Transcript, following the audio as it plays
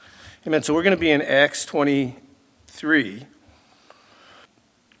Amen. So we're going to be in Acts 23.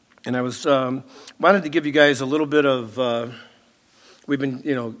 And I wanted to give you guys a little bit of, we've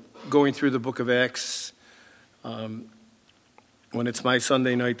been, going through the book of Acts when it's my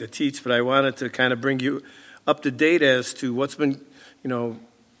Sunday night to teach, but I wanted to kind of bring you up to date as to what's been,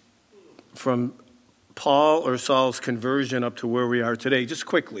 from Paul or Saul's conversion up to where we are today, just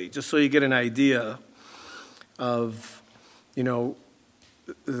quickly, just so you get an idea of,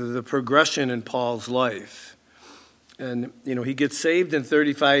 the progression in Paul's life. And, he gets saved in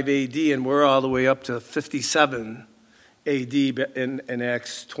 35 AD, and we're all the way up to 57 AD in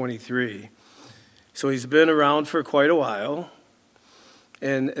Acts 23. So he's been around for quite a while.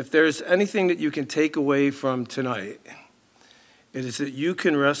 And if there's anything that you can take away from tonight, it is that you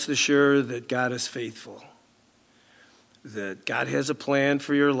can rest assured that God is faithful, that God has a plan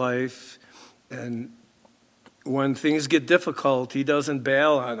for your life, and when things get difficult, he doesn't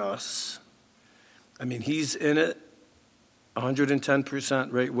bail on us. I mean, he's in it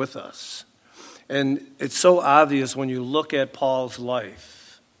 110% right with us. And it's so obvious when you look at Paul's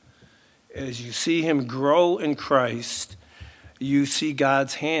life. As you see him grow in Christ, you see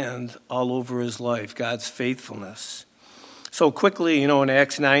God's hand all over his life, God's faithfulness. So quickly, in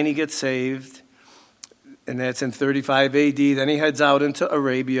Acts 9, he gets saved, and that's in 35 AD. Then he heads out into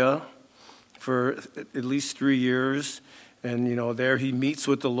Arabia for at least 3 years. And, there he meets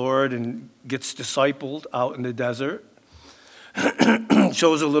with the Lord and gets discipled out in the desert.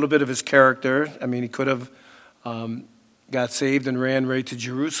 Shows a little bit of his character. I mean, he could have got saved and ran right to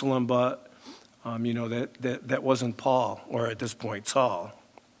Jerusalem, but, that wasn't Paul, or at this point, Saul.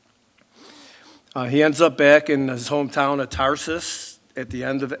 He ends up back in his hometown of Tarsus at the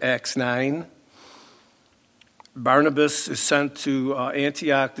end of Acts 9. Barnabas is sent to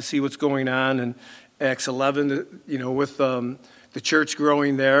Antioch to see what's going on in Acts 11, with the church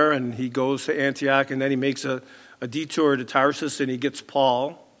growing there, and he goes to Antioch, and then he makes a detour to Tarsus, and he gets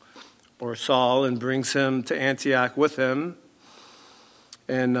Paul, or Saul, and brings him to Antioch with him.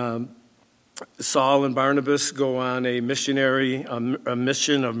 And Saul and Barnabas go on a mission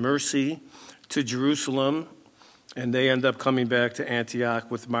of mercy to Jerusalem, and they end up coming back to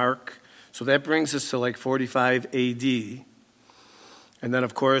Antioch with Mark. So that brings us to like 45 AD. And then,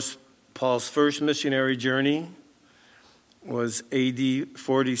 of course, Paul's first missionary journey was AD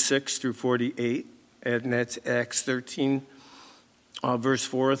 46 through 48, and that's Acts 13, verse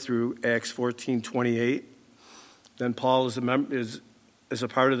 4 through Acts 14, 28. Then Paul is a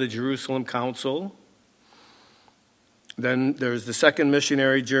part of the Jerusalem Council. Then there's the second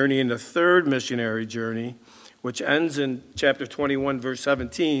missionary journey and the third missionary journey, which ends in chapter 21, verse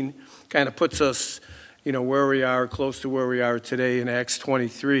 17, kind of puts us, where we are, close to where we are today in Acts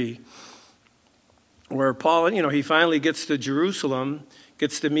 23, where Paul, he finally gets to Jerusalem,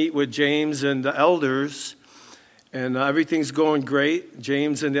 gets to meet with James and the elders, and everything's going great.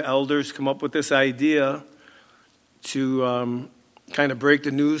 James and the elders come up with this idea to kind of break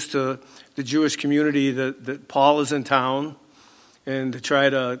the news to the Jewish community that Paul is in town, and to try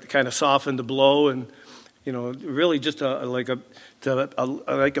to kind of soften the blow, and really just like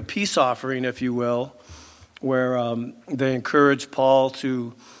a peace offering, if you will, where they encourage Paul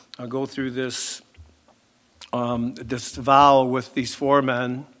to go through this vow with these 4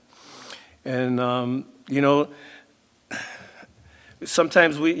 men. And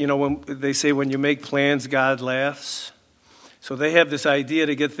sometimes when they say when you make plans, God laughs. So they have this idea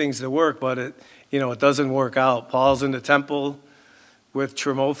to get things to work, but it doesn't work out. Paul's in the temple with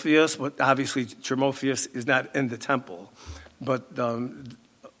Timotheus, but obviously Timotheus is not in the temple. But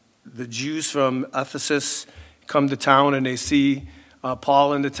the Jews from Ephesus come to town, and they see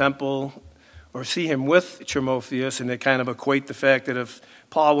Paul in the temple, or see him with Timotheus, and they kind of equate the fact that if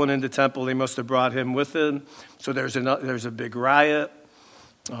Paul went in the temple, they must have brought him with him. So there's a big riot.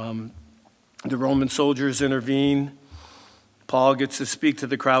 The Roman soldiers intervene. Paul gets to speak to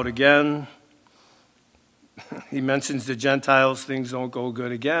the crowd again. He mentions the Gentiles, things don't go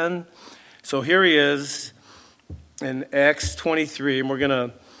good again. So here he is in Acts 23,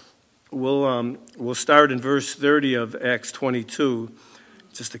 and we'll start in verse 30 of Acts 22,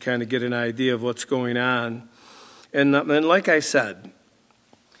 just to kind of get an idea of what's going on. And like I said,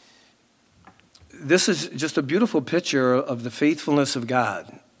 this is just a beautiful picture of the faithfulness of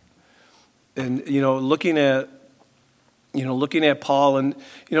God. And looking at Paul, and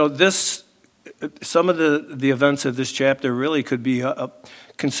this, some of the events of this chapter really could be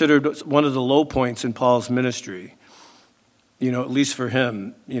considered one of the low points in Paul's ministry. At least for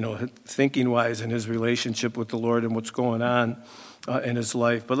him, thinking wise in his relationship with the Lord and what's going on in his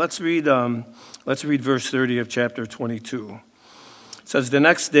life. But let's read verse 30 of chapter 22. It says the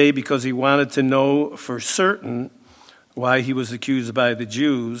next day, because he wanted to know for certain why he was accused by the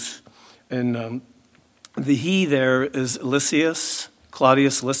Jews, and the he there is Lysias,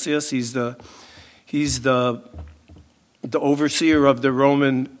 Claudius Lysias. He's the overseer of the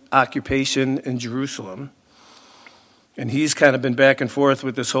Roman occupation in Jerusalem. And he's kind of been back and forth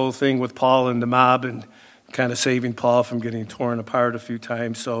with this whole thing with Paul and the mob and kind of saving Paul from getting torn apart a few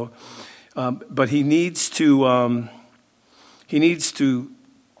times. So, but he needs to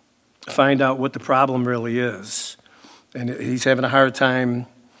find out what the problem really is. And he's having a hard time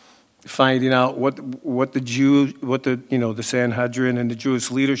finding out what the Sanhedrin and the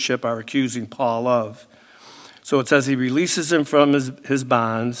Jewish leadership are accusing Paul of. So it says he releases him from his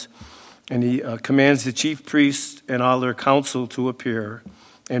bonds, and he commands the chief priests and all their council to appear,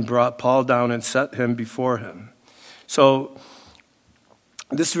 and brought Paul down and set him before him. So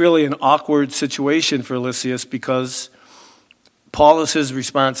this is really an awkward situation for Lysias, because Paul is his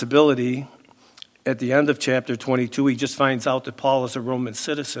responsibility. At the end of chapter 22, he just finds out that Paul is a Roman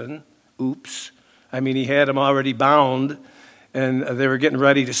citizen. Oops. I mean, he had him already bound, and they were getting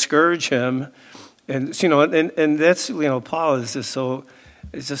ready to scourge him. And, and that's, Paul is just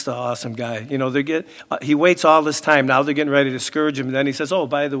he's just an awesome guy. He waits all this time. Now they're getting ready to scourge him. And then he says, oh,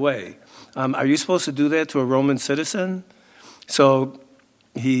 by the way, are you supposed to do that to a Roman citizen? So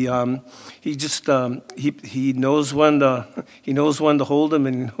he knows when to hold him,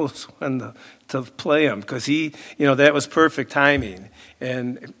 and he knows when to play him, because that was perfect timing.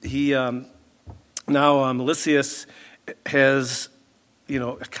 And he now Lysias has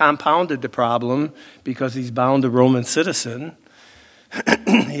compounded the problem, because he's bound a Roman citizen.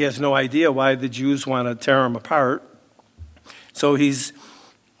 He has no idea why the Jews want to tear him apart. So he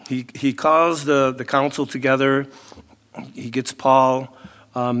calls the council together. He gets Paul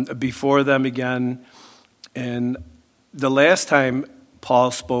before them again. And the last time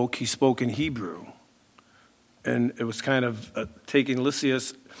Paul spoke, he spoke in Hebrew. And it was kind of taking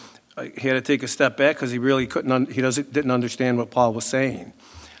Lysias. He had to take a step back, because he really didn't understand what Paul was saying.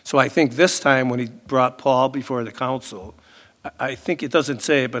 So I think this time when he brought Paul before the council, I think it doesn't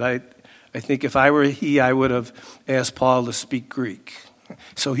say it, but I think if I were he, I would have asked Paul to speak Greek,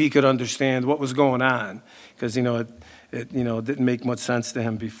 so he could understand what was going on, because it didn't make much sense to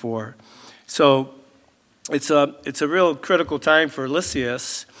him before. So it's a real critical time for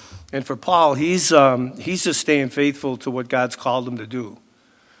Lysias, and for Paul, he's just staying faithful to what God's called him to do.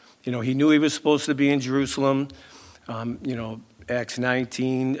 He knew he was supposed to be in Jerusalem. Acts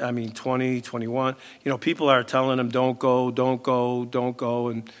 19, 20, 21. People are telling him, don't go.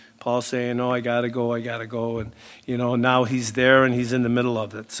 And Paul's saying, no, I got to go. And, now he's there and he's in the middle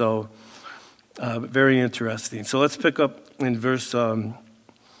of it. So very interesting. So let's pick up in verse 1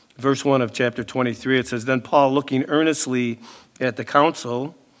 of chapter 23. It says, then Paul, looking earnestly at the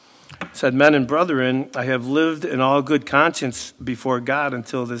council, said, men and brethren, I have lived in all good conscience before God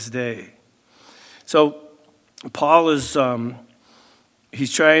until this day. So Paul is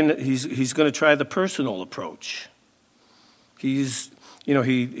he's going to try the personal approach. He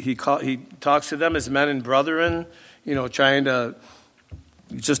talks to them as men and brethren, trying to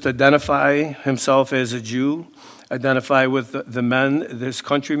just identify himself as a Jew, identify with the men, his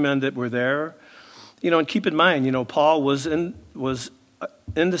countrymen that were there. And keep in mind, Paul was in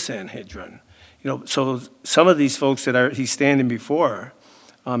the Sanhedrin. So some of these folks that he's standing before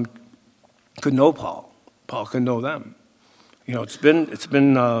could know Paul. Paul could know them. It's been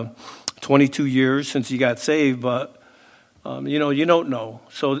 22 years since he got saved, but you don't know.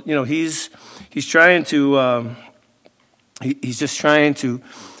 So he's trying to he's just trying to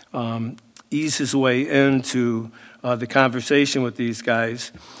ease his way into the conversation with these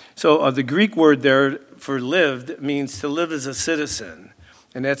guys. So the Greek word there for lived means to live as a citizen.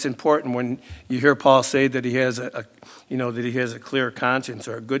 And that's important when you hear Paul say that he has a clear conscience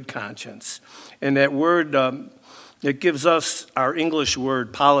or a good conscience. And that word, it gives us our English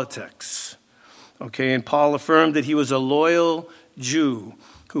word politics. Okay, and Paul affirmed that he was a loyal Jew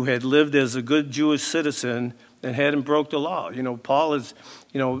who had lived as a good Jewish citizen and hadn't broke the law. Paul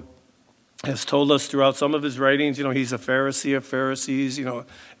has told us throughout some of his writings, he's a Pharisee of Pharisees,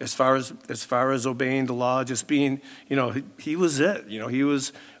 as far as obeying the law, just being, he was it. He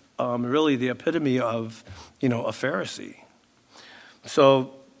was really the epitome of, a Pharisee.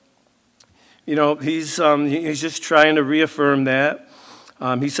 So, he's just trying to reaffirm that.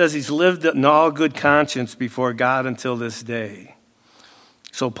 He says he's lived in all good conscience before God until this day.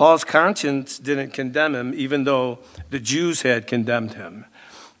 So Paul's conscience didn't condemn him, even though the Jews had condemned him.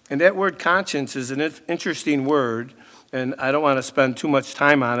 And that word conscience is an interesting word, and I don't want to spend too much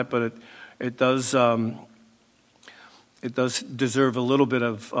time on it, but it does it does deserve a little bit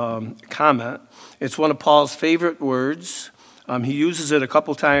of comment. It's one of Paul's favorite words. He uses it a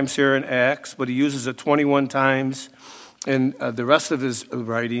couple times here in Acts, but he uses it 21 times in the rest of his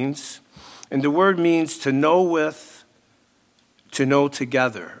writings. And the word means to know with, to know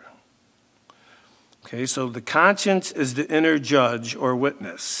together. Okay, so the conscience is the inner judge or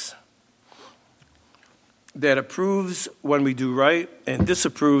witness that approves when we do right and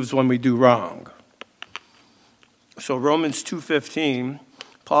disapproves when we do wrong. So Romans 2:15,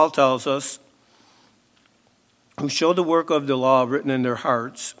 Paul tells us, who show the work of the law written in their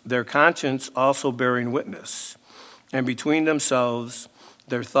hearts, their conscience also bearing witness, and between themselves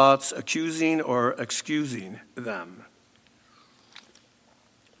their thoughts accusing or excusing them.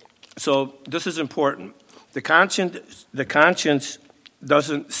 So this is important. The conscience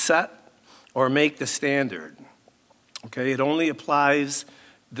doesn't set or make the standard. Okay, it only applies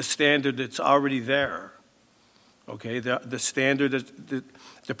the standard that's already there. Okay, the standard that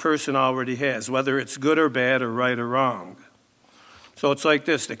the person already has, whether it's good or bad or right or wrong. So it's like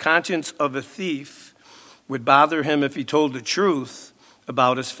this. The conscience of a thief would bother him if he told the truth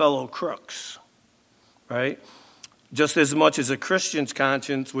about his fellow crooks, right? Just as much as a Christian's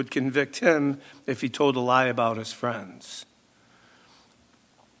conscience would convict him if he told a lie about his friends.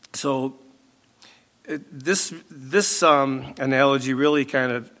 So this analogy really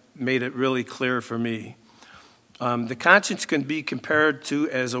kind of made it really clear for me. The conscience can be compared to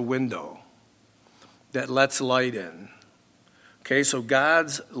as a window that lets light in. Okay, so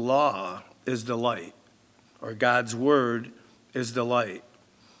God's law is the light, or God's word is the light.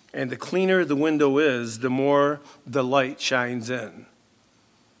 And the cleaner the window is, the more the light shines in.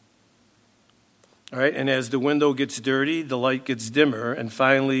 All right, and as the window gets dirty, the light gets dimmer, and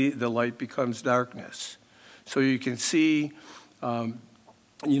finally the light becomes darkness. So you can see, when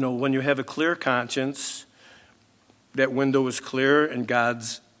you have a clear conscience, that window is clear and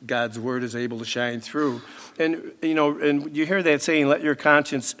God's word is able to shine through. And you hear that saying, let your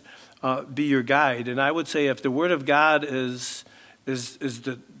conscience be your guide. And I would say if the word of God is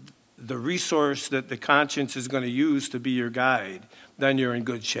the resource that the conscience is going to use to be your guide, then you're in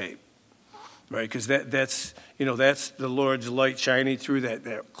good shape. Right? Because that's the Lord's light shining through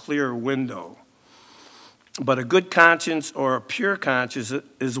that clear window. But a good conscience or a pure conscience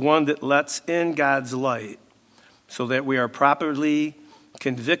is one that lets in God's light, so that we are properly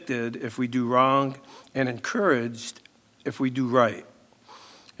convicted if we do wrong and encouraged if we do right.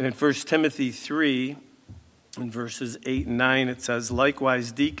 And in 1 Timothy 3, in verses 8 and 9, it says,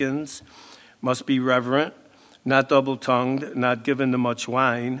 likewise, deacons must be reverent, not double-tongued, not given to much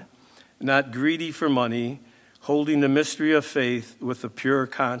wine, not greedy for money, holding the mystery of faith with a pure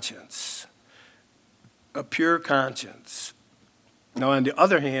conscience. A pure conscience. Now, on the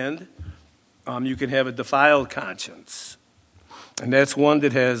other hand, you can have a defiled conscience, and that's one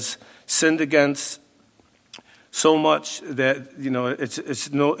that has sinned against so much that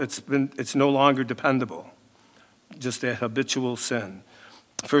it's no longer dependable. Just a habitual sin.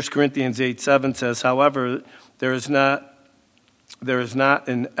 1 Corinthians 8:7 says, however, there is not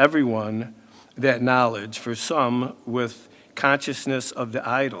in everyone that knowledge, for some with consciousness of the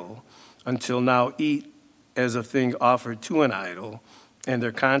idol until now eat as a thing offered to an idol, and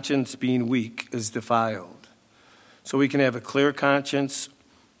their conscience being weak is defiled. So we can have a clear conscience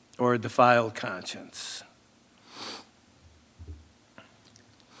or a defiled conscience.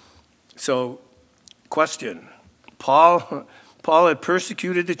 So, question. Paul had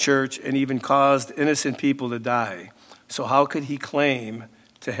persecuted the church and even caused innocent people to die. So how could he claim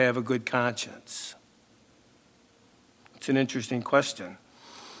to have a good conscience? It's an interesting question.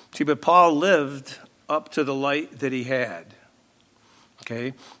 See, but Paul lived up to the light that he had.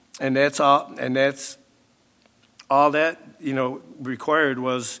 Okay, and that's all that required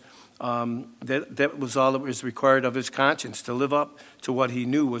was that was all that was required of his conscience, to live up to what he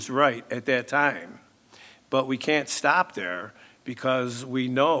knew was right at that time. But we can't stop there, because we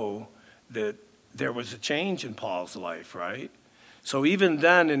know that there was a change in Paul's life, right? So even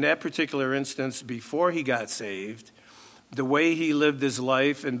then, in that particular instance, before he got saved, the way he lived his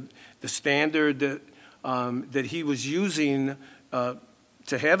life and the standard that he was using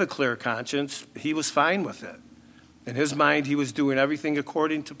to have a clear conscience, he was fine with it. In his mind, he was doing everything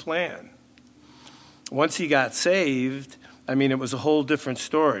according to plan. Once he got saved, it was a whole different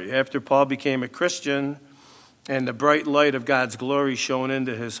story. After Paul became a Christian and the bright light of God's glory shone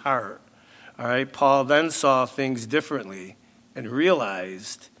into his heart, all right, Paul then saw things differently and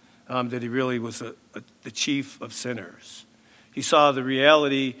realized that he really was the chief of sinners. He saw the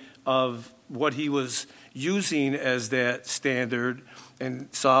reality of what he was using as that standard and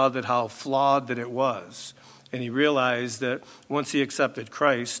saw that how flawed that it was. And he realized that once he accepted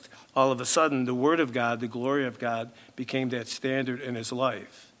Christ, all of a sudden the Word of God, the glory of God, became that standard in his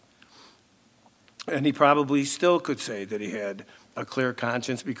life. And he probably still could say that he had a clear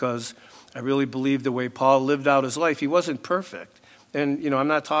conscience, because I really believe the way Paul lived out his life, he wasn't perfect. And, I'm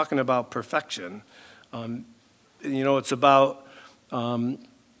not talking about perfection. It's about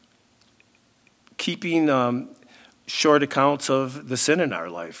keeping short accounts of the sin in our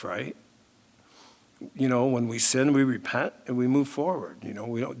life, right? When we sin, we repent and we move forward.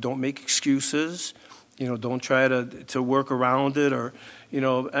 We don't make excuses. Don't try to work around it or,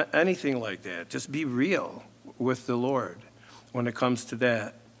 anything like that. Just be real with the Lord when it comes to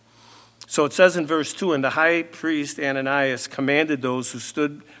that. So it says in verse 2, and the high priest Ananias commanded those who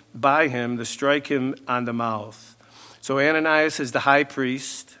stood by him to strike him on the mouth. So Ananias is the high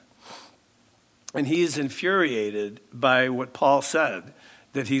priest, and he is infuriated by what Paul said,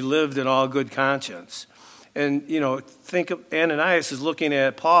 that he lived in all good conscience. And, think of Ananias is looking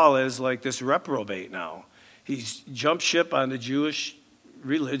at Paul as like this reprobate now. He's jumped ship on the Jewish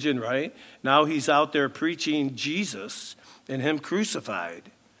religion, right? Now he's out there preaching Jesus and him crucified.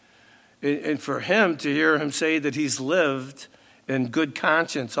 And for him to hear him say that he's lived in good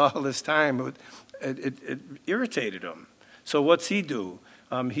conscience all this time, it irritated him. So what's he do?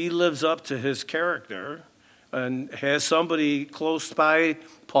 He lives up to his character and has somebody close by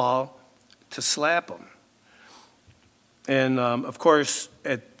Paul to slap him. And, of course,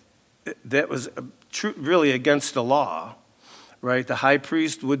 that was really against the law, right? The high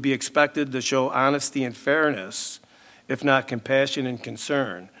priest would be expected to show honesty and fairness, if not compassion and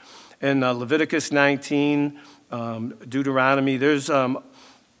concern. In Leviticus 19, Deuteronomy, there's a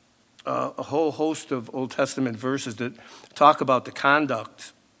whole host of Old Testament verses that talk about the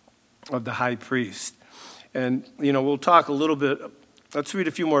conduct of the high priest. And, we'll talk a little bit, let's read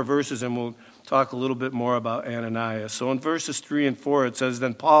a few more verses and we'll talk a little bit more about Ananias. So in verses 3 and 4, it says,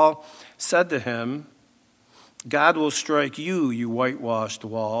 then Paul said to him, God will strike you, you whitewashed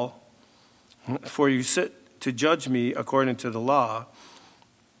wall, for you sit to judge me according to the law.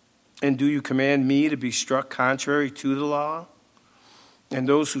 And do you command me to be struck contrary to the law? And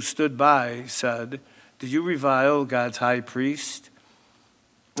those who stood by said, do you revile God's high priest?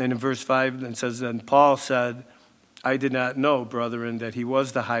 And in verse 5 it says, then Paul said, I did not know, brethren, that he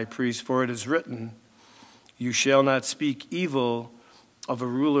was the high priest, for it is written, you shall not speak evil of a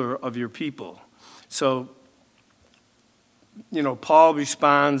ruler of your people. So, Paul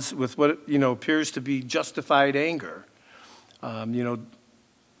responds with what, appears to be justified anger. And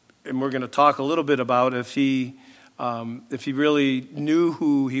we're going to talk a little bit about if he really knew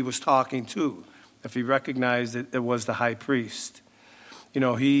who he was talking to, if he recognized that it was the high priest.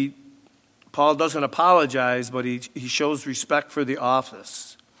 Paul doesn't apologize, but he shows respect for the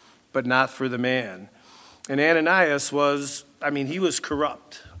office, but not for the man. And Ananias he was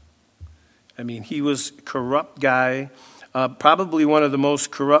corrupt. He was a corrupt guy, probably one of the most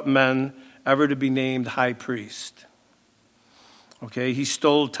corrupt men ever to be named high priest. Okay, he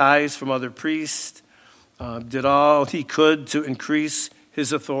stole tithes from other priests, did all he could to increase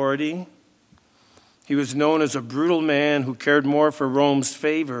his authority. He was known as a brutal man who cared more for Rome's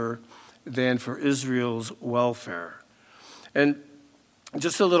favor than for Israel's welfare. And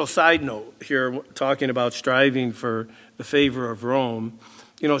just a little side note here, talking about striving for the favor of Rome.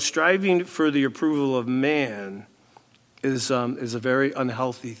 Striving for the approval of man is a very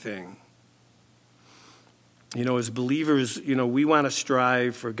unhealthy thing. As believers, we want to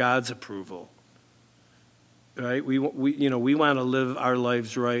strive for God's approval, right? We want to live our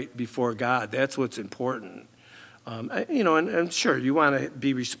lives right before God. That's what's important. And sure, you want to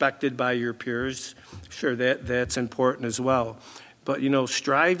be respected by your peers. Sure, that's important as well. But,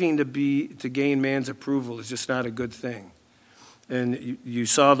 striving to gain man's approval is just not a good thing. And you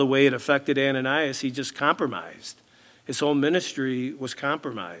saw the way it affected Ananias. He just compromised. His whole ministry was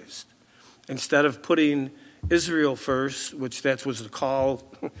compromised. Instead of putting Israel first, which that was his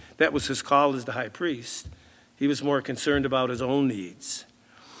call as the high priest, he was more concerned about his own needs.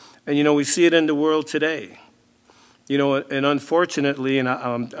 And, we see it in the world today. And unfortunately, and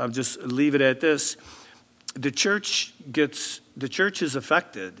I'll just leave it at this, the church is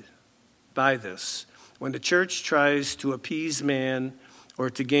affected by this. When the church tries to appease man or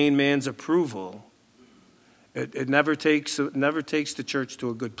to gain man's approval, it never takes the church to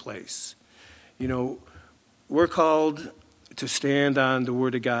a good place. We're called to stand on the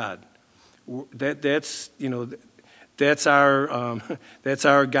Word of God. That's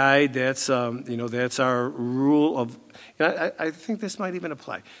our guide. That's our rule of. I think this might even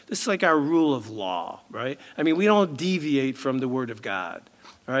apply. This is like our rule of law, right? We don't deviate from the Word of God,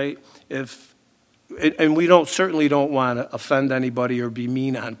 right? If and we certainly don't want to offend anybody or be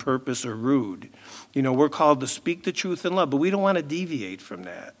mean on purpose or rude. We're called to speak the truth in love, but we don't want to deviate from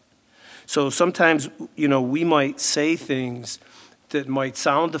that. So sometimes, we might say things that might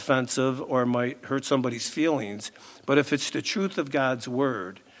sound offensive or might hurt somebody's feelings, but if it's the truth of God's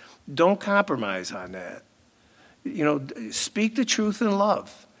word, don't compromise on that. Speak the truth in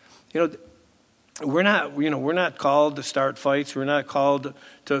love. We're not called to start fights. We're not called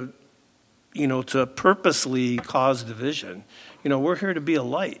to purposely cause division. We're here to be a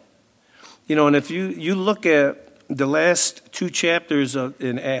light. And if you look at the last two chapters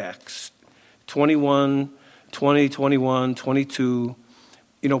in Acts, 21, 20, 21, 22,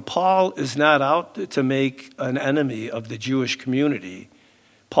 Paul is not out to make an enemy of the Jewish community.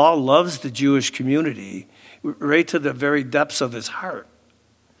 Paul loves the Jewish community right to the very depths of his heart.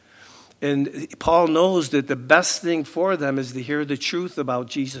 And Paul knows that the best thing for them is to hear the truth about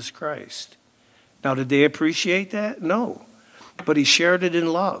Jesus Christ. Now, did they appreciate that? No. But he shared it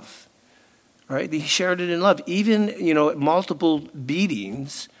in love, right? He shared it in love. Even, multiple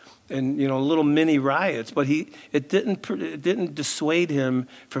beatings and, little mini riots, but it didn't dissuade him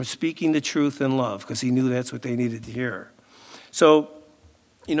from speaking the truth in love because he knew that's what they needed to hear. So,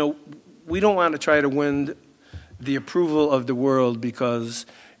 we don't want to try to win the approval of the world because,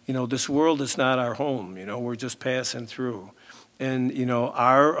 this world is not our home. We're just passing through. And,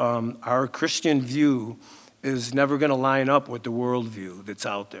 our Christian view is never going to line up with the world view that's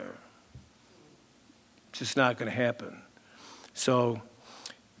out there. It's just not going to happen. So,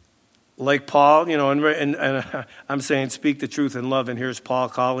 like Paul, and I'm saying speak the truth in love, and here's Paul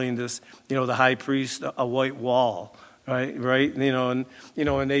calling this, the high priest a white wall, right? And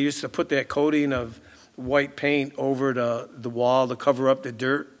they used to put that coating of white paint over the wall to cover up the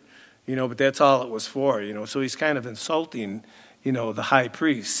dirt, but that's all it was for, So he's kind of insulting, the high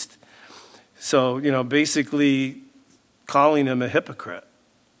priest. So, basically calling him a hypocrite.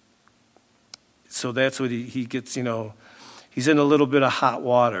 So that's what he gets, he's in a little bit of hot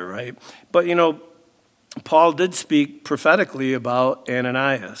water, right? But, Paul did speak prophetically about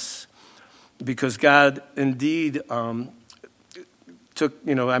Ananias because God indeed took,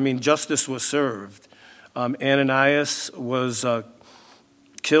 justice was served. Ananias was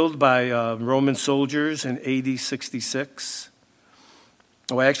killed by Roman soldiers in AD 66.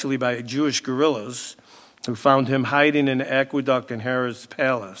 Well, actually by Jewish guerrillas who found him hiding in the aqueduct in Herod's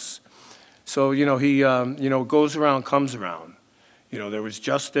palace. So, he, goes around, comes around. There was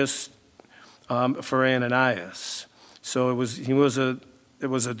justice for Ananias. So it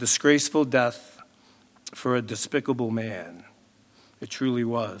was a disgraceful death for a despicable man. It truly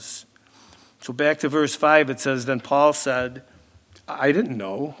was. So back to verse 5, it says, Then Paul said, I didn't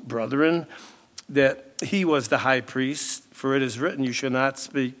know, brethren, that he was the high priest, for it is written, you shall not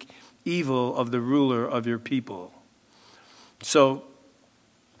speak evil of the ruler of your people. So,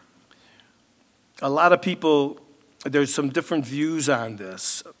 a lot of people, there's some different views on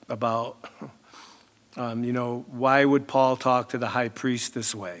this about, why would Paul talk to the high priest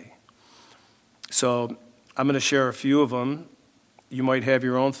this way? So, I'm going to share a few of them. You might have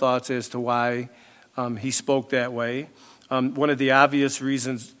your own thoughts as to why he spoke that way. One of the obvious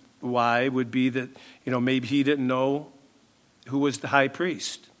reasons why would be that, maybe he didn't know who was the high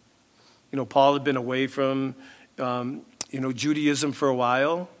priest. Paul had been away from, Judaism for a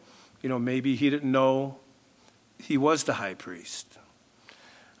while. Maybe he didn't know he was the high priest.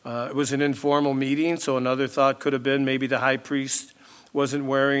 It was an informal meeting, so another thought could have been maybe the high priest wasn't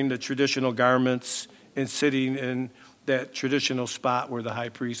wearing the traditional garments and sitting in that traditional spot where the high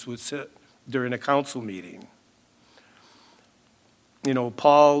priest would sit during a council meeting.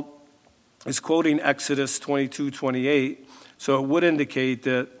 Paul is quoting Exodus 22:28, so it would indicate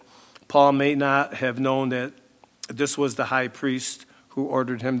that Paul may not have known that this was the high priest who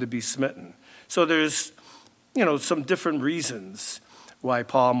ordered him to be smitten. So there's, some different reasons why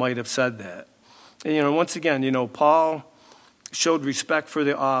Paul might have said that. And, once again, Paul showed respect for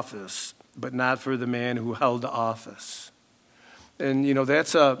the office, but not for the man who held the office. And,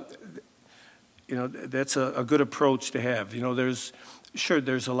 that's a good approach to have.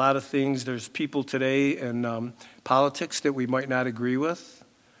 There's a lot of things. There's people today in politics that we might not agree with,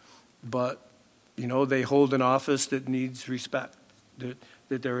 but, they hold an office that needs respect, that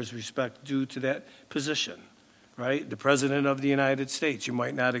there is respect due to that position, right? The President of the United States, you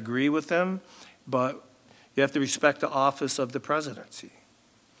might not agree with him, but you have to respect the office of the presidency.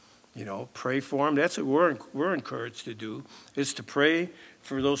 Pray for him. That's what we're encouraged to do, is to pray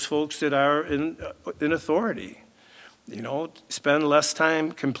for those folks that are in authority. Spend less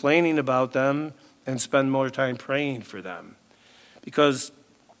time complaining about them and spend more time praying for them. Because,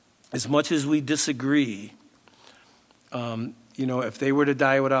 as much as we disagree, if they were to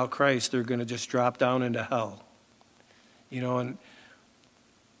die without Christ, they're going to just drop down into hell. And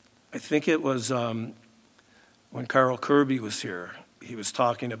I think it was when Carl Kirby was here, he was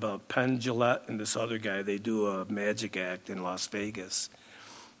talking about Penn Jillette and this other guy. They do a magic act in Las Vegas.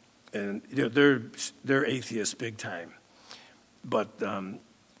 And they're atheists big time. But Penn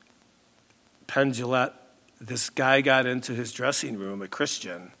Jillette, this guy got into his dressing room, a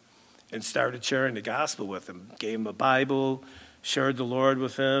Christian, and started sharing the gospel with him. Gave him a Bible, shared the Lord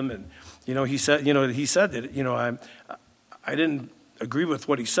with him, and he said that I didn't agree with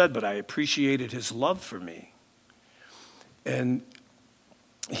what he said, but I appreciated his love for me. And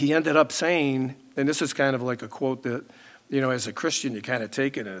he ended up saying, and this is kind of like a quote that, as a Christian, you kind of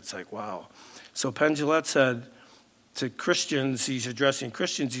take it and it's like, wow. So Penn Jillette said to Christians, he's addressing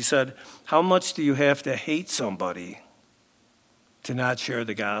Christians, he said, how much do you have to hate somebody to not share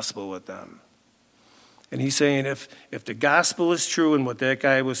the gospel with them? And he's saying, if the gospel is true and what that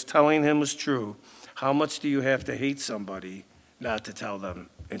guy was telling him was true, how much do you have to hate somebody not to tell them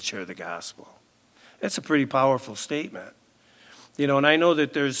and share the gospel? That's a pretty powerful statement. And I know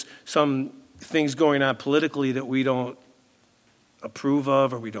that there's some things going on politically that we don't approve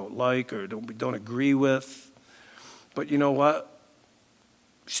of or we don't like or we don't agree with. But you know what?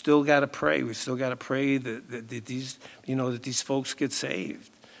 We still got to pray. We still got to pray that these folks get saved.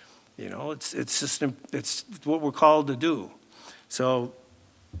 It's what we're called to do. So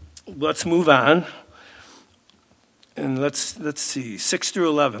let's move on. And let's see, 6 through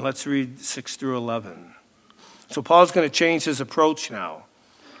 11. Let's read 6 through 11. So Paul's going to change his approach now.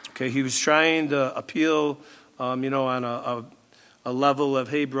 Okay, he was trying to appeal, on a level of,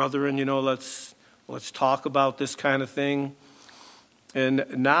 hey, brethren, let's talk about this kind of thing. And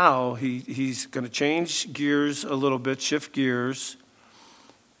now he's going to change gears a little bit, shift gears.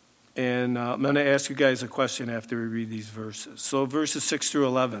 And I'm going to ask you guys a question after we read these verses. So verses 6 through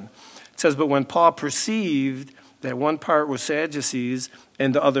 11. It says, but when Paul perceived that one part was Sadducees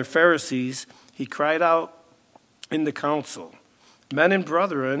and the other Pharisees, he cried out in the council, men and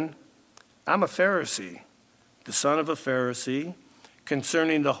brethren, I'm a Pharisee, the son of a Pharisee.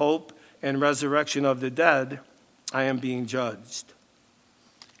 Concerning the hope and resurrection of the dead, I am being judged.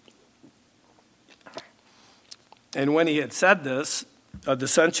 And when he had said this, a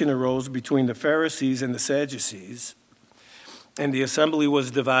dissension arose between the Pharisees and the Sadducees, and the assembly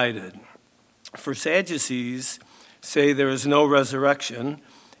was divided. For Sadducees say there is no resurrection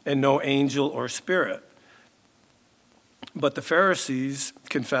and no angel or spirit. But the Pharisees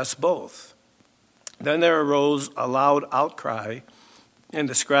confess both. Then there arose a loud outcry, and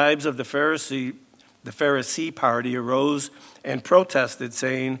the scribes of the Pharisee party arose and protested,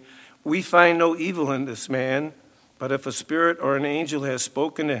 saying, we find no evil in this man, but if a spirit or an angel has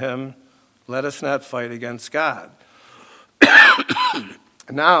spoken to him, let us not fight against God.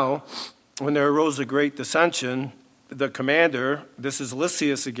 Now, when there arose a great dissension, the commander, this is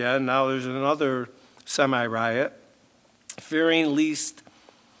Lysias again, now there's another semi-riot, fearing lest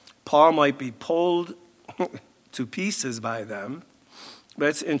Paul might be pulled to pieces by them.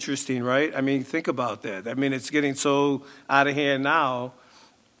 That's interesting, right? I mean, think about that. I mean, it's getting so out of hand now.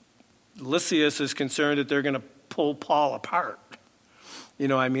 Lysias is concerned that they're going to pull Paul apart.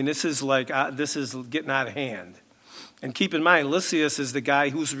 This is getting out of hand. And keep in mind, Lysias is the guy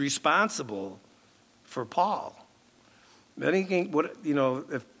who's responsible for Paul.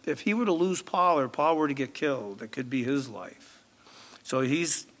 If he were to lose Paul or Paul were to get killed, it could be his life. So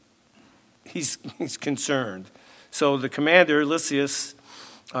he's concerned. So the commander, Lysias,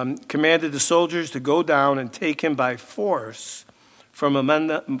 commanded the soldiers to go down and take him by force from among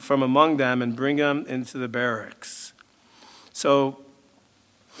them and bring him into the barracks. So,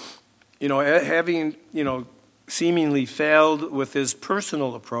 having, seemingly failed with his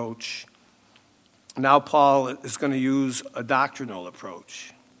personal approach, now Paul is going to use a doctrinal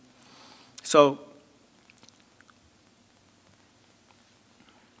approach. So,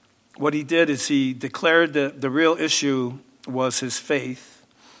 what he did is he declared that the real issue was his faith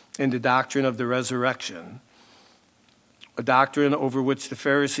in the doctrine of the resurrection, a doctrine over which the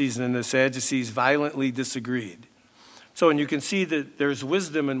Pharisees and the Sadducees violently disagreed. So, and you can see that there's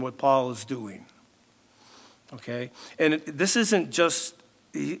wisdom in what Paul is doing. Okay? And this isn't just,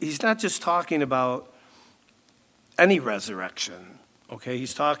 he's not just talking about any resurrection. Okay?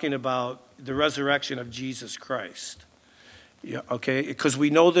 He's talking about the resurrection of Jesus Christ. Yeah, okay? Because we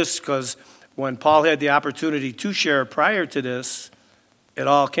know this because when Paul had the opportunity to share prior to this, it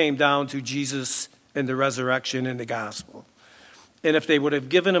all came down to Jesus and the resurrection and the gospel. And if they would have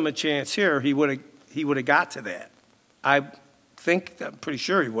given him a chance here, he would have got to that. I think, I'm pretty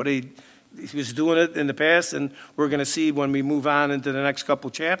sure he would. He was doing it in the past, and we're going to see when we move on into the next couple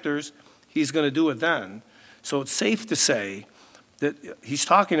chapters, he's going to do it then. So it's safe to say that he's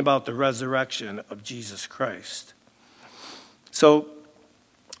talking about the resurrection of Jesus Christ. So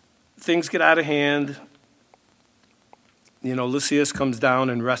things get out of hand. Lysias comes down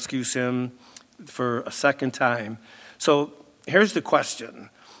and rescues him for a second time. So here's the question.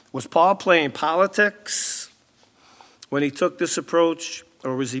 Was Paul playing politics when he took this approach,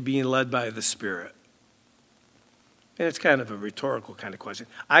 or was he being led by the Spirit? And it's kind of a rhetorical kind of question.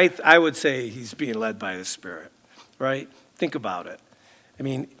 I would say he's being led by the Spirit, right? Think about it. I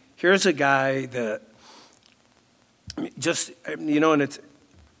mean, here's a guy that and it's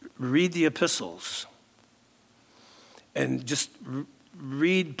read the epistles and just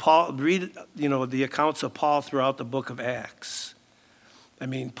read the accounts of Paul throughout the book of Acts. I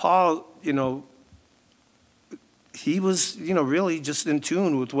mean, Paul, he was, really just in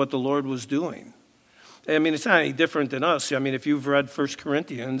tune with what the Lord was doing. I mean, it's not any different than us. I mean, if you've read 1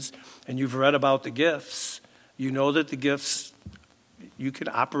 Corinthians and you've read about the gifts, you know that the gifts, you can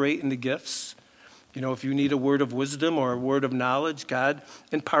operate in the gifts. If you need a word of wisdom or a word of knowledge, God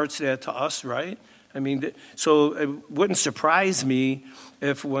imparts that to us, right? I mean, so it wouldn't surprise me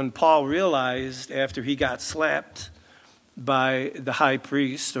if when Paul realized after he got slapped by the high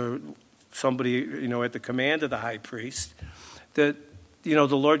priest or somebody, at the command of the high priest, that, the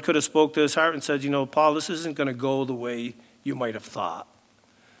Lord could have spoke to his heart and said, Paul, this isn't going to go the way you might have thought.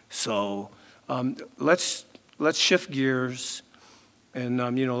 So let's shift gears and,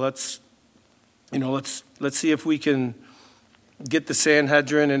 let's see if we can get the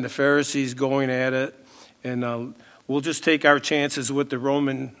Sanhedrin and the Pharisees going at it, and we'll just take our chances with the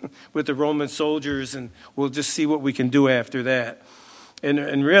Roman soldiers, and we'll just see what we can do after that. And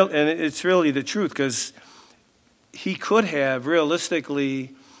it's really the truth, because he could have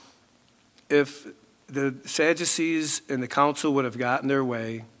realistically, if the Sadducees and the council would have gotten their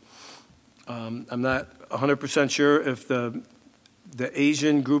way. I'm not 100% sure if the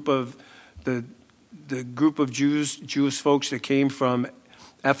Asian group of the group of Jewish folks that came from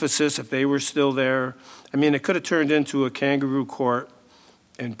Ephesus, if they were still there. I mean, it could have turned into a kangaroo court,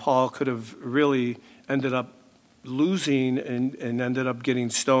 and Paul could have really ended up losing and ended up getting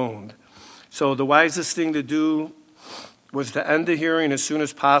stoned. So the wisest thing to do was to end the hearing as soon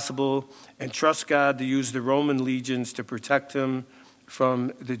as possible and trust God to use the Roman legions to protect him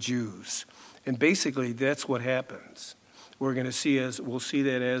from the Jews. And basically, that's what happens. We're going to see we'll see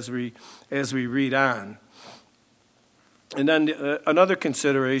that as we read on. And then another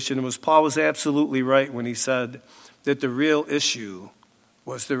consideration was Paul was absolutely right when he said that the real issue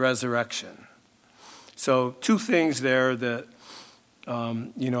was the resurrection. So two things there that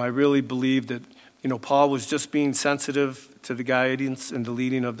I really believe that Paul was just being sensitive to the guidance and the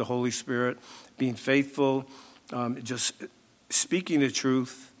leading of the Holy Spirit, being faithful, just speaking the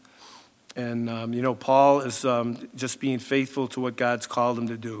truth. And, Paul is just being faithful to what God's called him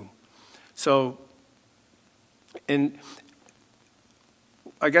to do. So, and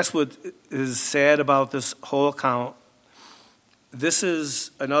I guess what is sad about this whole account, this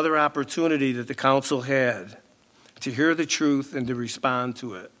is another opportunity that the council had to hear the truth and to respond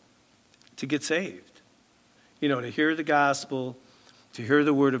to it, to get saved. To hear the gospel, to hear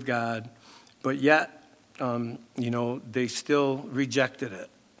the word of God, but yet, they still rejected it.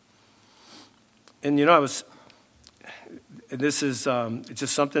 And, this is it's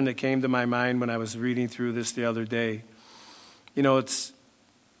just something that came to my mind when I was reading through this the other day. It's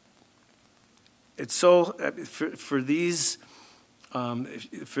so, for these,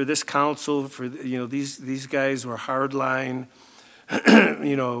 for this council, these guys were hardline,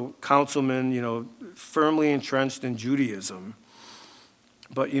 councilmen, firmly entrenched in Judaism.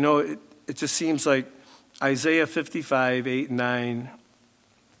 But, it just seems like Isaiah 55, 8 and 9,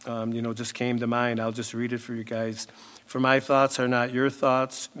 just came to mind. I'll just read it for you guys. For my thoughts are not your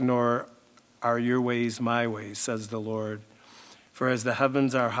thoughts, nor are your ways my ways, says the Lord. For as the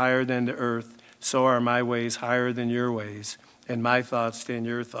heavens are higher than the earth, so are my ways higher than your ways, and my thoughts than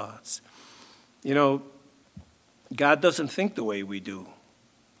your thoughts. God doesn't think the way we do,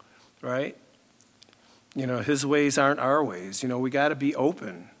 right? His ways aren't our ways. We got to be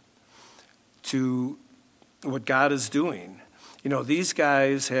open to what God is doing. These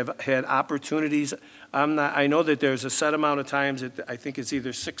guys have had opportunities. I know that there's a set amount of times, I think it's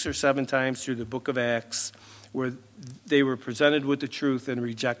either 6 or 7 times through the book of Acts, where they were presented with the truth and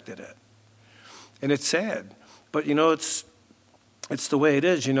rejected it. And it's sad. But, it's the way it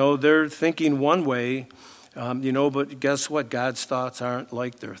is. They're thinking one way, but guess what? God's thoughts aren't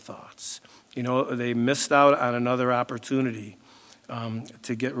like their thoughts. They missed out on another opportunity.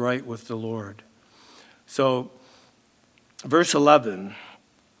 to get right with the Lord. So verse 11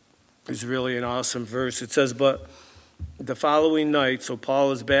 is really an awesome verse. It says, but the following night, so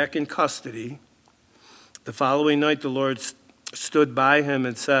Paul is back in custody. The following night the Lord stood by him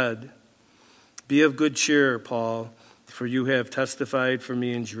and said, be of good cheer, Paul, for you have testified for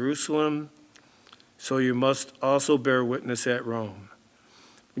me in Jerusalem, so you must also bear witness at Rome.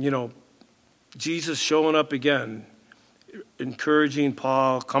 You know, Jesus showing up again, encouraging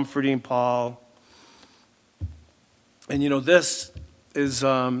Paul, comforting Paul. And, you know, this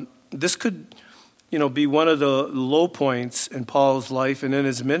could, you know, be one of the low points in Paul's life and in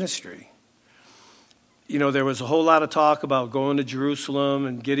his ministry. You know, there was a whole lot of talk about going to Jerusalem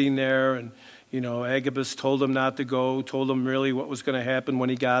and getting there, and, you know, Agabus told him not to go, told him really what was going to happen when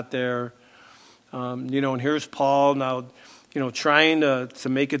he got there. You know, and here's Paul now, you know, trying to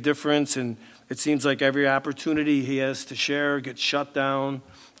make a difference, and it seems like every opportunity he has to share gets shut down.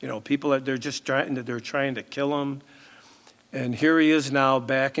 You know, people, they're trying to kill him. And here he is now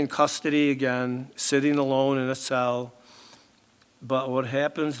back in custody again, sitting alone in a cell. But what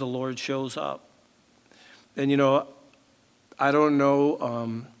happens? The Lord shows up. And, you know, I don't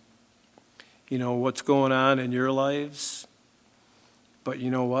know, you know, what's going on in your lives. But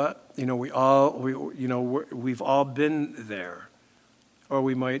you know what? You know, we've all been there. Or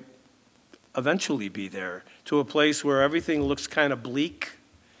we might eventually be there, to a place where everything looks kind of bleak.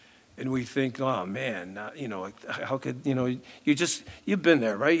 And we think, oh man, you know, how could, you know, you've been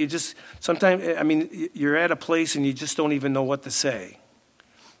there, right? Sometimes, I mean, you're at a place and you just don't even know what to say.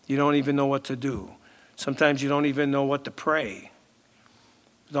 You don't even know what to do. Sometimes you don't even know what to pray.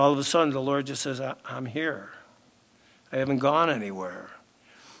 And all of a sudden, the Lord just says, I'm here. I haven't gone anywhere.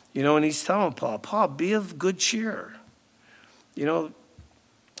 You know, and he's telling Paul, be of good cheer. You know,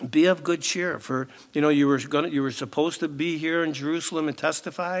 be of good cheer. For, you know, you were supposed to be here in Jerusalem and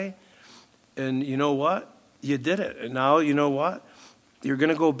testify. And you know what? You did it. And now, you know what? You're going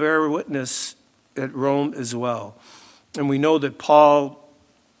to go bear witness at Rome as well. And we know that Paul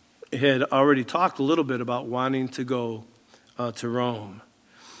had already talked a little bit about wanting to go to Rome.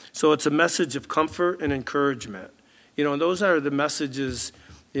 So it's a message of comfort and encouragement. You know, and those are the messages,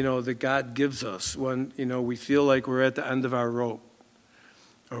 you know, that God gives us when, you know, we feel like we're at the end of our rope,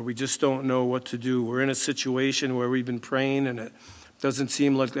 or we just don't know what to do. We're in a situation where we've been praying and it doesn't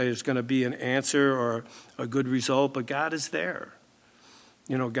seem like there's going to be an answer or a good result, but God is there.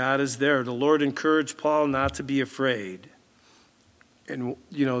 You know, God is there. The Lord encouraged Paul not to be afraid. And,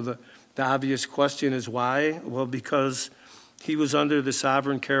 you know, the obvious question is why? Well, because he was under the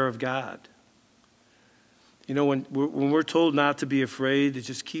sovereign care of God. You know, when we're told not to be afraid, to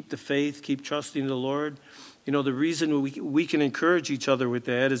just keep the faith, keep trusting the Lord, you know, the reason we can encourage each other with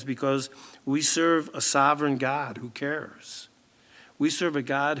that is because we serve a sovereign God who cares. We serve a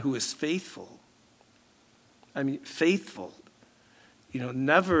God who is faithful. I mean, faithful. You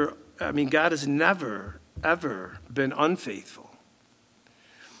know, God has never, ever been unfaithful.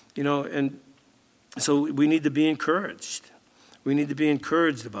 You know, and so we need to be encouraged. We need to be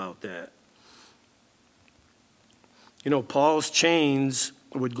encouraged about that. You know, Paul's chains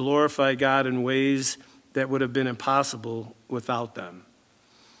would glorify God in ways that would have been impossible without them.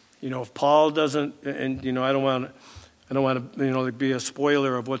 You know, if Paul doesn't, and you know, I don't want to, you know, be a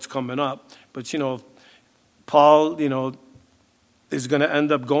spoiler of what's coming up, but you know, Paul, you know, is going to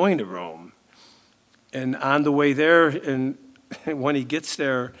end up going to Rome, and on the way there, and when he gets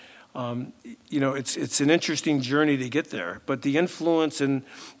there, you know, it's an interesting journey to get there. But the influence and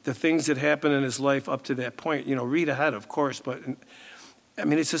the things that happen in his life up to that point, you know, read ahead, of course. But I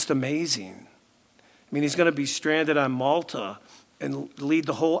mean, it's just amazing. I mean, he's going to be stranded on Malta and lead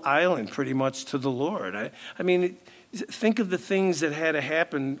the whole island pretty much to the Lord. I mean, think of the things that had to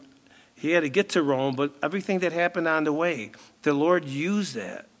happen. He had to get to Rome, but everything that happened on the way, the Lord used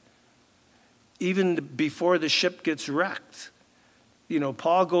that. Even before the ship gets wrecked. You know,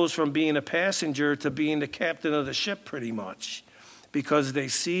 Paul goes from being a passenger to being the captain of the ship pretty much, because they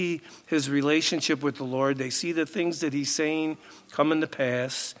see his relationship with the Lord. They see the things that he's saying coming to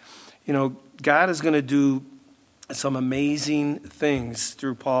pass. You know, God is going to do some amazing things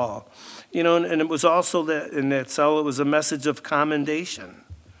through Paul. You know, and it was also that in that cell, it was a message of commendation.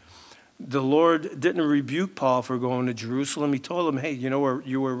 The Lord didn't rebuke Paul for going to Jerusalem. He told him, hey, you know,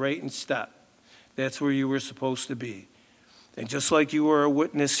 you were right in step. That's where you were supposed to be. And just like you were a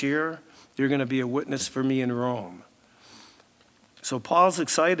witness here, you're going to be a witness for me in Rome. So Paul's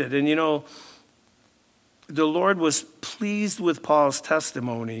excited. And, you know, the Lord was pleased with Paul's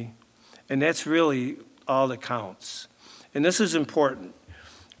testimony, and that's really all that counts. And this is important,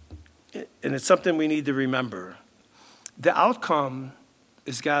 and it's something we need to remember. the outcome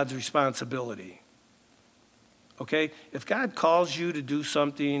is God's responsibility. Okay? If God calls you to do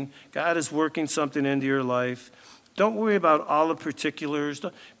something, God is working something into your life, don't worry about all the particulars.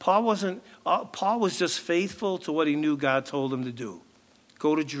 Paul was just faithful to what he knew God told him to do.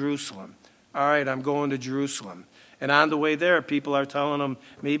 Go to Jerusalem. All right, I'm going to Jerusalem. And on the way there, people are telling him,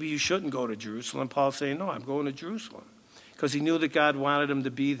 maybe you shouldn't go to Jerusalem. Paul's saying, no, I'm going to Jerusalem. Because he knew that God wanted him to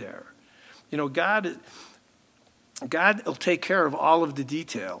be there. You know, God will take care of all of the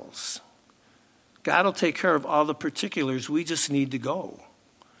details. God will take care of all the particulars. We just need to go.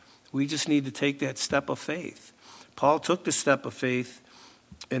 We just need to take that step of faith. Paul took the step of faith,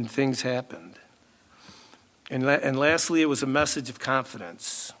 and things happened. And lastly, it was a message of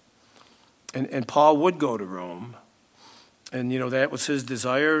confidence. And Paul would go to Rome. And, you know, that was his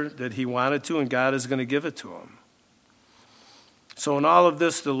desire, that he wanted to, and God is going to give it to him. So in all of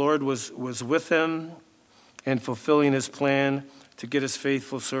this, the Lord was with him and fulfilling his plan to get his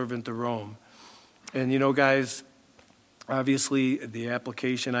faithful servant to Rome. And, you know, guys, obviously the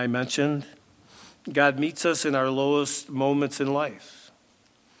application I mentioned, God meets us in our lowest moments in life.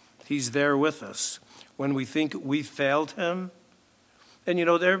 He's there with us. When we think we failed him, and, you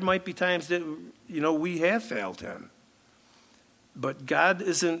know, there might be times that, you know, we have failed him. But God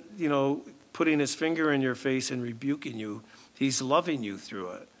isn't, you know, putting his finger in your face and rebuking you. He's loving you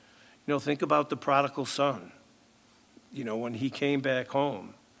through it. You know, think about the prodigal son. You know, when he came back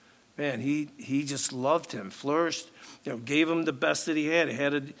home, man, he just loved him, flourished, you know, gave him the best that he had. He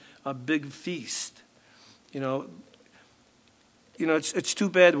had a big feast. You know, it's too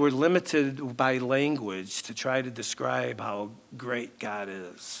bad we're limited by language to try to describe how great God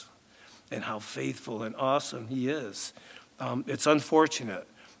is and how faithful and awesome he is. It's unfortunate,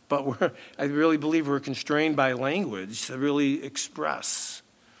 but I really believe we're constrained by language to really express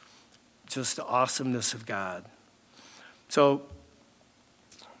just the awesomeness of God. So,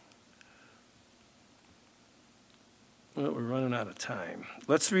 well, we're running out of time.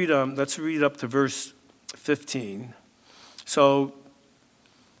 Let's read up to verse 15. So,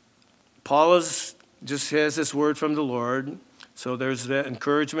 Paul just has this word from the Lord. So there's that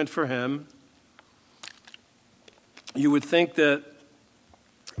encouragement for him. You would think that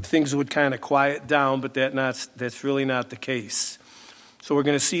things would kind of quiet down, but that's really not the case. So we're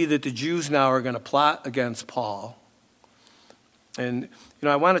going to see that the Jews now are going to plot against Paul. And, you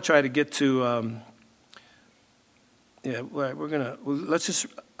know, I want to try to get to,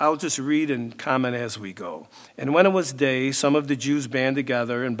 I'll just read and comment as we go. And when it was day, some of the Jews band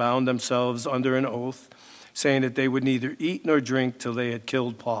together and bound themselves under an oath, saying that they would neither eat nor drink till they had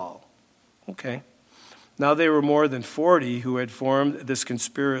killed Paul. Okay. Now they were more than 40 who had formed this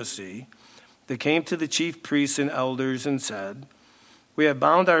conspiracy. They came to the chief priests and elders and said, "We have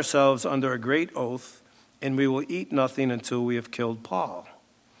bound ourselves under a great oath, and we will eat nothing until we have killed Paul.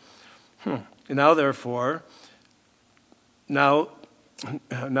 And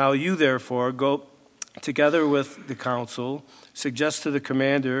now you therefore go together with the council, suggest to the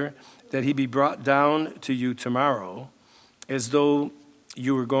commander that he be brought down to you tomorrow, as though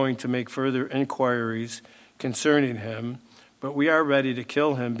you were going to make further inquiries concerning him, but we are ready to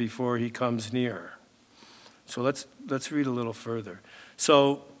kill him before he comes near." So let's read a little further.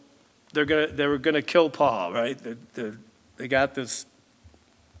 So they were gonna kill Paul, right? They got these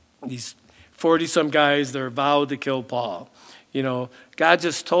 40-some guys. They're vowed to kill Paul. You know, God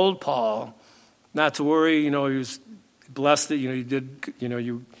just told Paul not to worry. You know, he was blessed that, you know, you did. You know,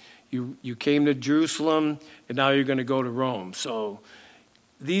 you came to Jerusalem, and now you're going to go to Rome. So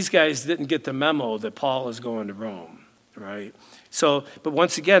these guys didn't get the memo that Paul is going to Rome, right? So, but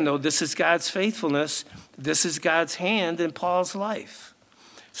once again, though, this is God's faithfulness. This is God's hand in Paul's life.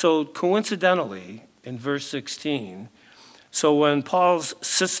 So coincidentally, in verse 16, so when Paul's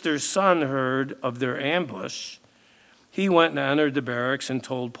sister's son heard of their ambush, he went and entered the barracks and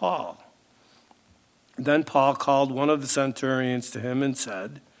told Paul. Then Paul called one of the centurions to him and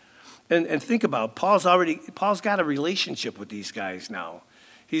said, and think about it, Paul's got a relationship with these guys now.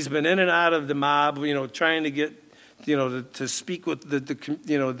 He's been in and out of the mob, you know, trying to get, you know, to speak with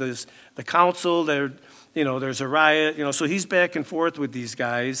the council. There, you know, there's a riot, you know, so he's back and forth with these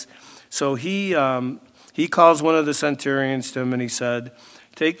guys. So he calls one of the centurions to him and he said,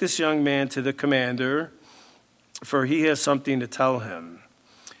 "Take this young man to the commander, for he has something to tell him."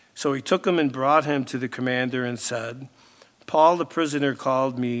 So he took him and brought him to the commander and said, "Paul the prisoner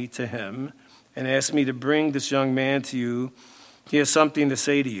called me to him and asked me to bring this young man to you. He has something to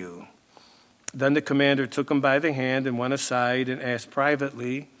say to you." Then the commander took him by the hand and went aside and asked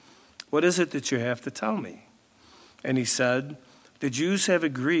privately, "What is it that you have to tell me?" And he said, "The Jews have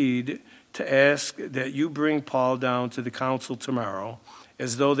agreed to ask that you bring Paul down to the council tomorrow,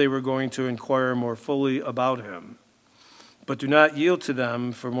 as though they were going to inquire more fully about him. But do not yield to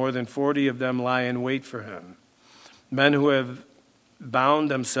them, for more than 40 of them lie in wait for him, men who have bound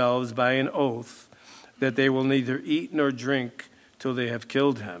themselves by an oath that they will neither eat nor drink till they have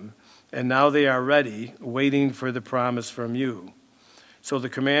killed him. And now they are ready, waiting for the promise from you. So the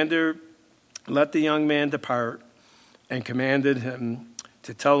commander let the young man depart and commanded him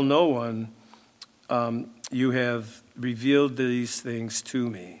to tell no one, you have revealed these things to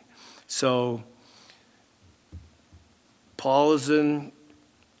me. So Paul is in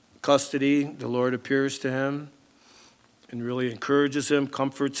custody. The Lord appears to him and really encourages him,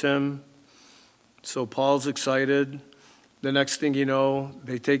 comforts him. So Paul's excited. The next thing you know,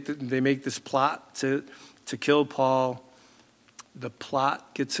 they make this plot to kill Paul. The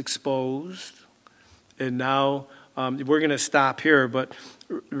plot gets exposed. And now we're going to stop here, but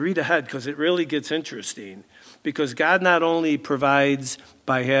read ahead because it really gets interesting. Because God not only provides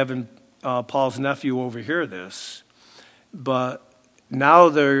by having Paul's nephew overhear this, but now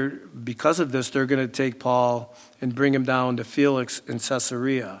because of this, they're going to take Paul and bring him down to Felix in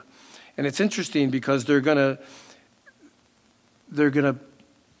Caesarea. And it's interesting because they're going to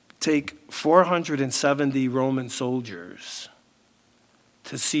take 470 Roman soldiers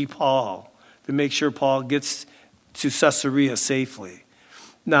to see Paul, to make sure Paul gets to Caesarea safely.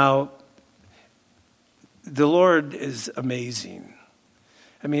 Now, the Lord is amazing.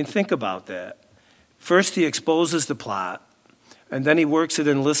 I mean, think about that. First, he exposes the plot, and then he works it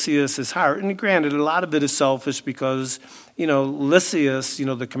in Lysias' heart. And granted, a lot of it is selfish because, Lysias,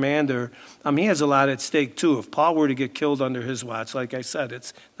 the commander, he has a lot at stake too. If Paul were to get killed under his watch, like I said,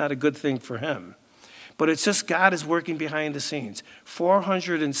 it's not a good thing for him. But it's just God is working behind the scenes.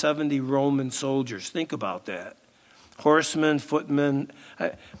 470 Roman soldiers. Think about that. Horsemen, footmen.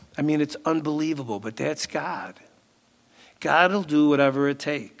 I mean, it's unbelievable, but that's God. God will do whatever it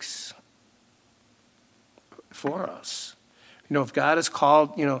takes for us. If God is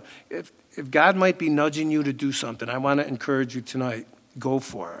called, if God might be nudging you to do something, I want to encourage you tonight, go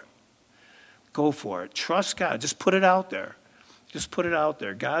for it. Go for it. Trust God. Just put it out there. Just put it out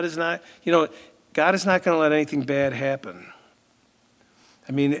there. God is not going to let anything bad happen.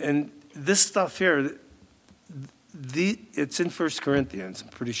 I mean, and this stuff here, it's in 1 Corinthians, I'm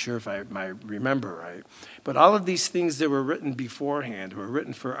pretty sure if I remember right. But all of these things that were written beforehand were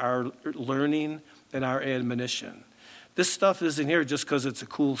written for our learning and our admonition. This stuff isn't here just because it's a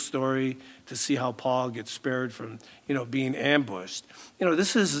cool story to see how Paul gets spared from, being ambushed.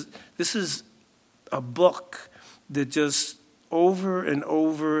 This is a book that just over and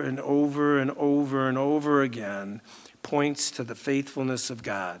over and over and over and over again points to the faithfulness of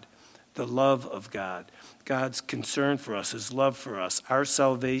God, the love of God, God's concern for us, his love for us, our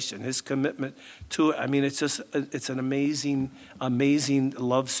salvation, his commitment to it. I mean, it's an amazing, amazing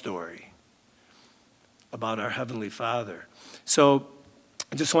love story about our Heavenly Father. So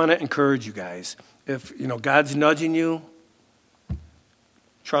I just want to encourage you guys. If, God's nudging you,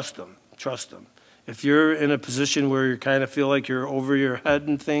 trust him. Trust him. If you're in a position where you kind of feel like you're over your head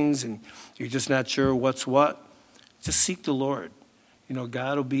and things and you're just not sure what's what, just seek the Lord.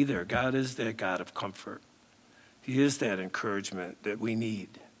 God will be there. God is that God of comfort. He is that encouragement that we need.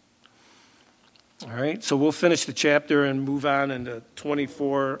 All right, so we'll finish the chapter and move on into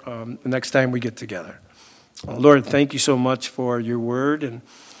 24 the next time we get together. Lord, thank you so much for your word. And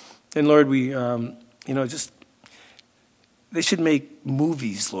Lord, we, they should make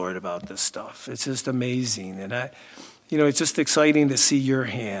movies, Lord, about this stuff. It's just amazing. And it's just exciting to see your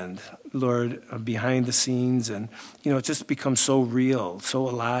hand, Lord, behind the scenes. And, it just becomes so real, so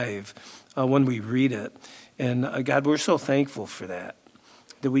alive when we read it. And God, we're so thankful for that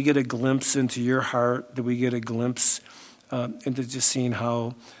we get a glimpse into your heart, that we get a glimpse into just seeing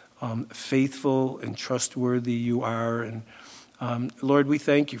how faithful and trustworthy you are. And Lord, we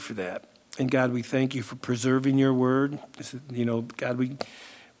thank you for that. And God, we thank you for preserving your word. God,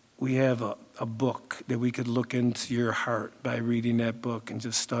 we have a book that we could look into your heart by reading that book and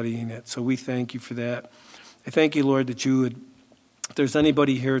just studying it. So we thank you for that. I thank you, Lord, that you would, if there's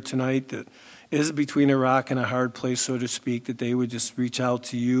anybody here tonight that is between a rock and a hard place, so to speak, that they would just reach out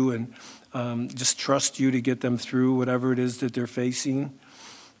to you and just trust you to get them through whatever it is that they're facing.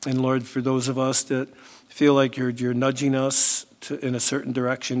 And Lord, for those of us that feel like you're nudging us in a certain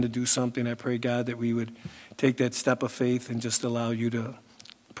direction to do something, I pray, God, that we would take that step of faith and just allow you to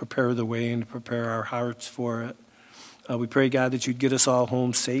prepare the way and prepare our hearts for it. We pray, God, that you'd get us all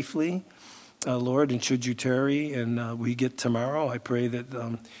home safely, Lord, and should you tarry and we get tomorrow, I pray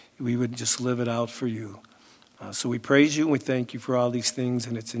that we would just live it out for you. So we praise you and we thank you for all these things,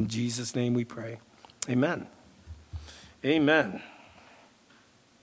 and it's in Jesus' name we pray. Amen. Amen.